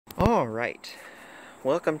Alright,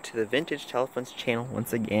 welcome to the Vintage Telephones channel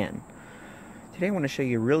once again. Today I want to show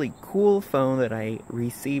you a really cool phone that I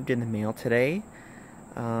received in the mail today.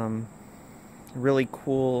 Really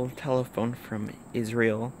cool telephone from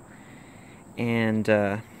Israel.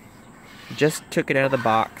 And just took it out of the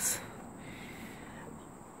box.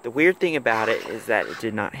 The weird thing about it is that it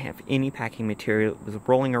did not have any packing material. It was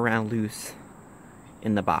rolling around loose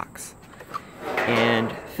in the box.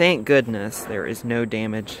 And thank goodness there is no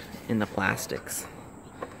damage in the plastics.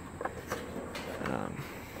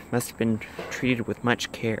 Must have been treated with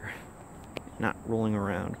much care, not rolling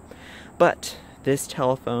around. But this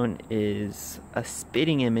telephone is a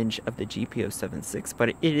spitting image of the GP076, but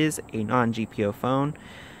it is a non-GPO phone.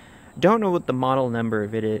 Don't know what the model number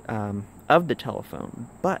of it is, of the telephone,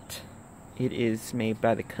 but it is made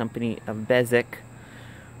by the company of Bezeq,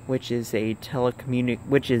 which is the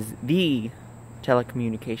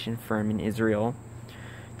telecommunication firm in Israel.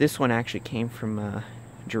 This one actually came from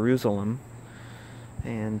Jerusalem,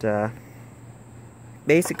 and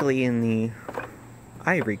basically in the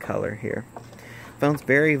ivory color here. Phone's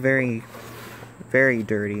very, very, very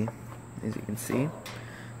dirty, as you can see.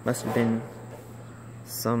 Must have been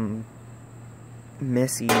some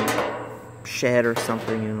messy shed or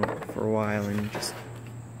something for a while and just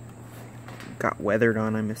got weathered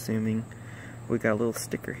on, I'm assuming. We got a little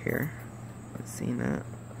sticker here. Let's see that.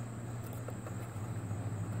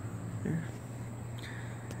 There.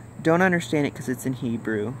 Don't understand it because it's in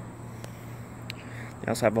Hebrew. They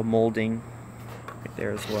also have a molding right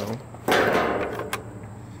there as well.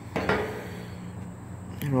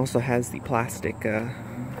 It also has the plastic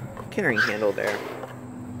carrying handle there.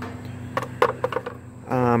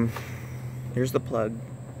 Here's the plug.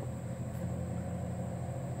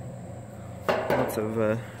 Lots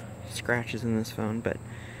of scratches in this phone, but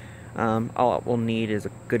all it will need is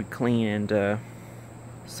a good clean and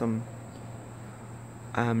some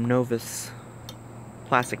Novus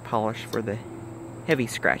plastic polish for the heavy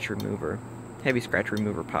scratch remover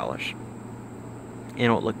polish, and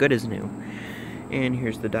it'll look good as new. And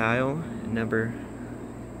here's the dial,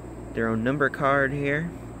 their own number card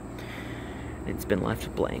here. It's been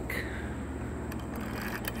left blank.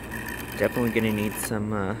 Definitely gonna need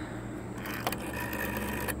some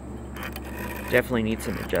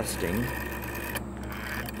adjusting.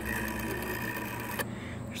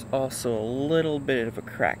 There's also a little bit of a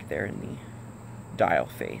crack there in the dial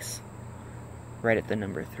face, right at the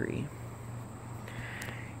number 3.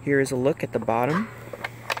 Here is a look at the bottom.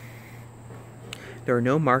 There are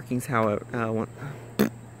no markings, however,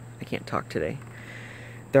 I can't talk today.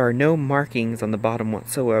 There are no markings on the bottom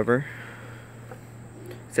whatsoever,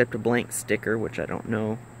 except a blank sticker, which I don't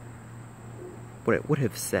know what it would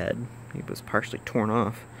have said. It was partially torn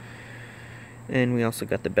off. And we also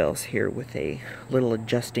got the bells here with a little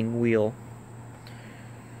adjusting wheel.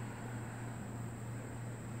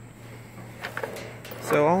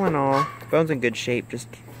 So all in all, the phone's in good shape, just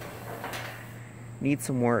needs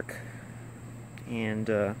some work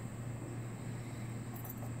and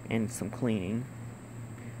some cleaning.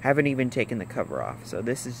 Haven't even taken the cover off, so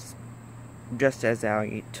this is just as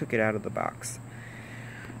I took it out of the box.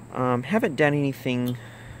 Haven't done anything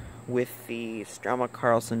with the Straume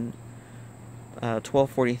Carlson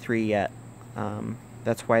 1243 yet.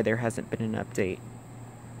 That's why there hasn't been an update.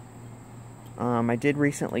 I did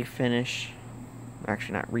recently finish,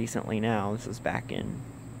 actually not recently now, this is back in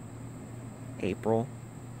April,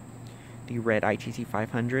 the red ITC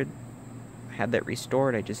 500. I had that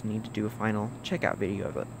restored, I just need to do a final checkout video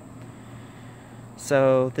of it.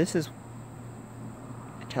 So this is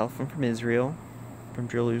a telephone from Israel, from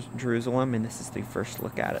Jerusalem, and this is the first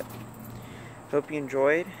look at it. Hope you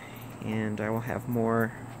enjoyed, and I will have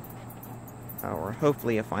more, or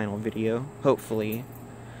hopefully a final video, hopefully,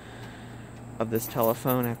 of this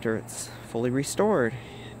telephone after it's fully restored.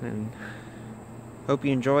 And hope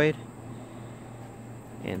you enjoyed,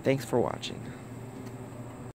 and thanks for watching.